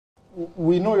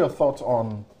we know your thoughts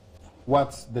on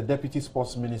what the Deputy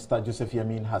Sports Minister, Joseph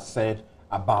Yamin, has said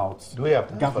about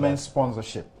government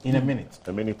sponsorship. In a minute.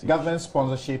 Government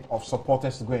sponsorship of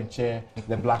supporters to go and cheer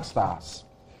the Black Stars.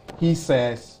 He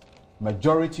says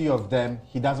majority of them,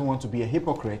 he doesn't want to be a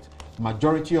hypocrite,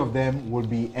 majority of them will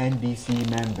be NDC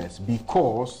members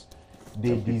because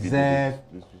they deserve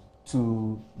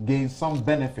to gain some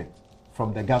benefit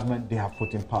from the government they have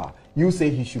put in power. You say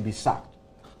he should be sacked.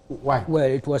 Why? Well,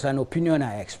 it was an opinion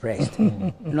I expressed,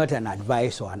 not an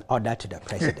advice or an order to the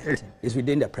president. It's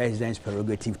within the president's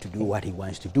prerogative to do what he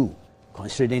wants to do,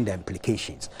 considering the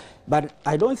implications. But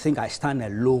I don't think I stand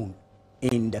alone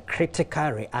in the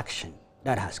critical reaction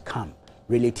that has come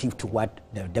relative to what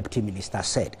the deputy minister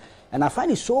said. And I find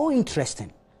it so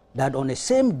interesting that on the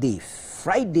same day,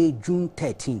 Friday, June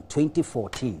 13,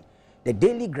 2014, the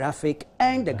Daily Graphic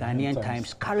and the Ghanaian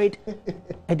Times carried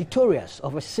editorials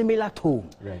of a similar tone.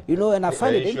 Right. You know, and I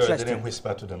find it interesting. They didn't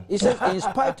whisper to them. It says, in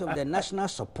spite of the national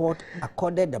support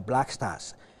accorded the Black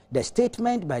Stars, the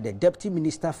statement by the Deputy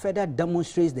Minister further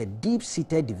demonstrates the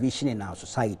deep-seated division in our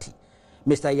society.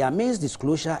 Mr. Yamin's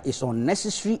disclosure is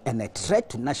unnecessary and a threat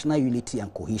to national unity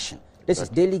and cohesion. This is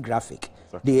Daily Graphic.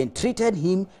 They entreated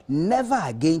him never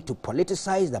again to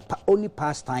politicize the only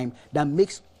pastime that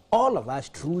makes all of us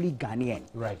truly Ghanaian.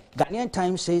 Right. Ghanaian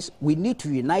Times says we need to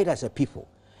unite as a people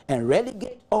and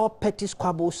relegate all petty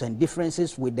squabbles and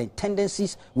differences with the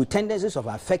tendencies of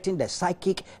affecting the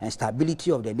psychic and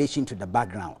stability of the nation to the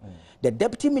background. The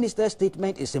Deputy Minister's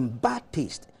statement is in bad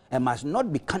taste and must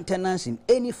not be countenanced in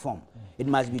any form. It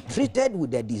must be treated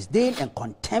with the disdain and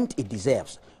contempt it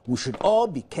deserves. We should all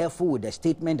be careful with the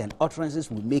statement and utterances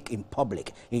we make in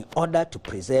public in order to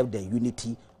preserve the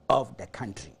unity of the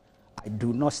country. I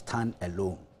do not stand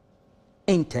alone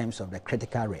in terms of the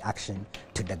critical reaction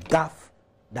to the gaffe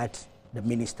that the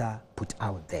minister put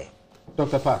out there.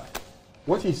 Dr. Park,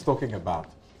 what he's talking about,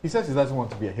 he says he doesn't want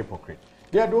to be a hypocrite.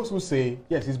 There are those who say,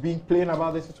 yes, he's being plain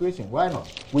about the situation. Why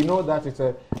not? We know that it's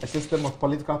a system of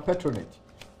political patronage.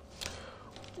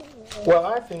 Well,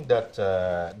 I think that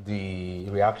the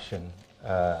reaction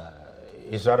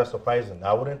is rather surprising.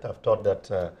 I wouldn't have thought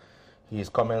that his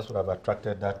comments would have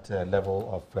attracted that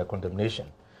level of condemnation.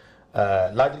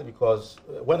 Largely because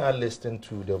when I listened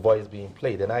to the voice being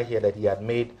played, and I hear that he had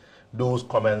made those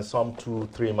comments some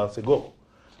 2-3 months ago.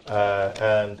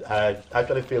 And I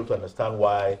actually failed to understand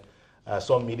why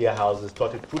some media houses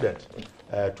thought it prudent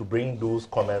to bring those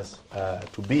comments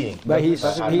to being. But he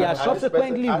has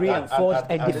subsequently reinforced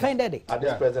and defended it. At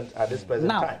this present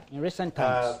now, time. In recent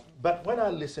times. But when I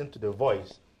listened to the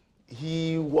voice,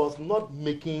 he was not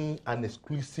making an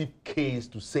exclusive case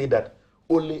to say that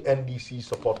only NDC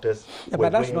supporters were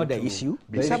but that's not the issue.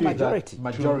 It's a majority.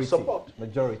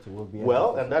 Majority will be.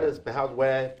 Well, and that is perhaps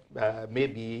where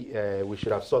maybe we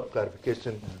should have sought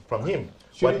clarification from him.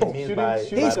 What he means by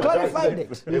he's clarified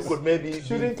it. It could maybe be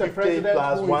 50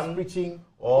 plus 1 preaching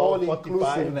or all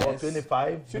 45 or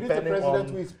 25, shouldn't the president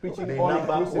who is preaching all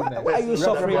inclusiveness? Why are you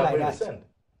suffering like that?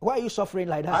 Why are you suffering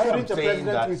like that? Shouldn't the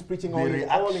president who is preaching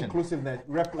all inclusiveness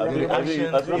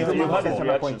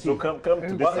So come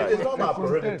to well, it is not my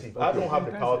prerogative. I don't have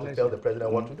the power to tell the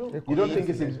president what to do. You don't think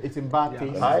it's in bad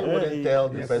taste? I wouldn't tell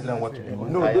the president what to do.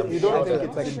 No, you don't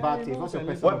think it's in bad taste? What's your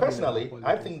personal Well, personally,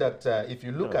 I think that if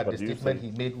you look at the statement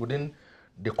he made within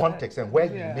the context and where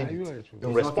he made it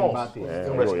in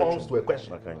response to a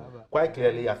question, quite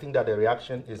clearly, I think that the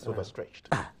reaction is overstretched.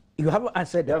 You haven't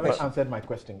answered the question. You haven't answered my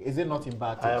question. Is it not in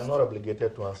bad taste? I am not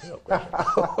obligated to answer your question.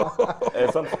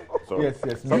 Yes.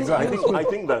 I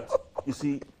think that, you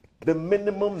see, the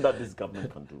minimum that this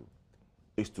government can do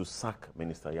is to sack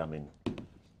Minister Yamin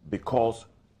because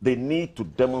they need to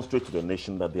demonstrate to the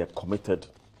nation that they are committed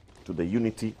to the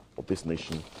unity of this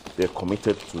nation. They are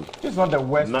committed to. This is not the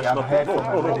worst we have heard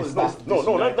from the minister.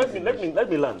 Let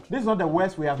me land. This is not the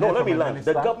worst we have heard from the minister. Let me land.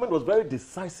 The government was very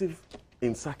decisive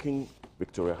in sacking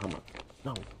Victoria Hammer.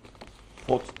 Now,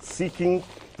 for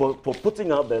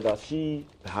putting out there that she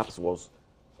perhaps was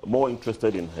more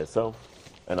interested in herself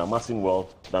and amassing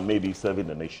wealth than maybe serving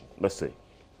the nation, let's say.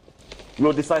 We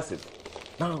were decisive.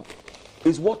 Now,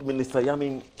 is what Minister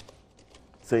Yamin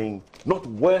saying not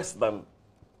worse than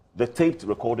the taped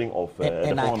recording of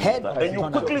and I heard and you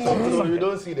quickly move to you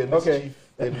don't see the mischief.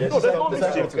 No, there's no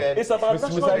mischief. It's about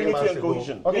national unity and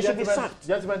cohesion. Okay, You should be sacked.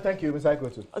 Gentlemen, thank you, Mr.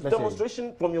 Aikotu. A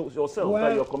demonstration from yourself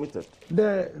that you're committed.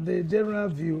 The general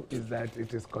view is that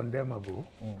it is condemnable.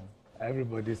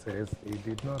 Everybody says he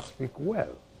did not speak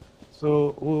well.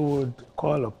 So we would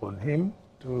call upon him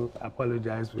to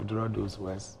apologize, withdraw those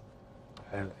words,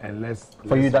 and let's...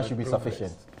 For you, that should be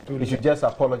sufficient. You should just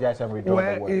apologize and withdraw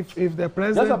the word. If the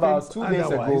president just about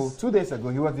 2 days ago,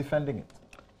 he was defending it.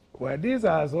 Well, these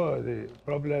are some of the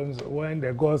problems when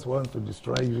the gods want to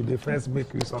destroy you, they first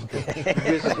make you something.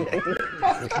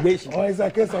 Or it's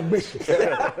a case of bishop.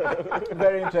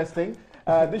 Very interesting.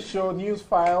 This show,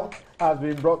 Newsfile, has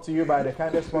been brought to you by the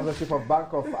kindest sponsorship of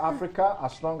Bank of Africa,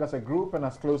 as strong as a group and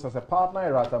as close as a partner.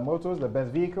 Erata Motors, the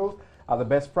best vehicles at the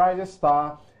best prices.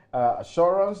 Star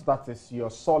Assurance, that is your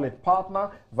solid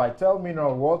partner. Vital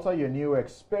Mineral Water, your new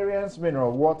experience.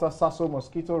 Mineral Water, Sasso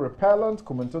Mosquito Repellent,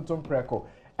 Kumentuntum Preco.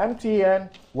 MTN,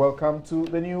 welcome to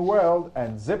the new world.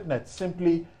 And ZipNet,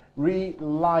 simply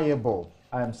reliable.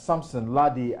 I am Samson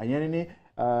Ladi Ayenini.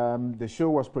 The show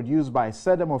was produced by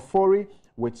Sedem Ofori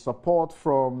with support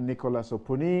from Nicholas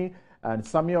Opuni and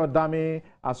Samuel Dami,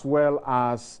 as well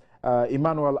as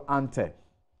Emmanuel Ante.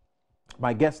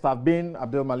 My guests have been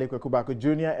Abdul Malik Kubako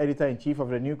Jr., Editor-in-Chief of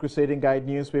the New Crusading Guide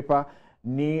newspaper,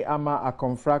 Ni Ama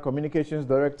Akomfra, Communications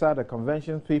Director, the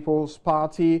Convention People's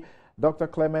Party, Dr.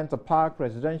 Clement Park,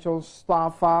 Presidential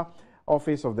Staffer,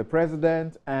 Office of the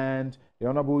President, and the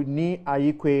Honorable Ni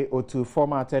Ayikwe Otu,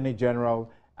 former Attorney General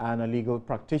and a legal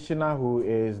practitioner who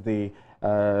is the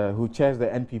who chairs the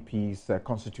NPP's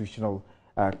Constitutional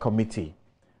Committee.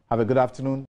 Have a good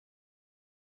afternoon.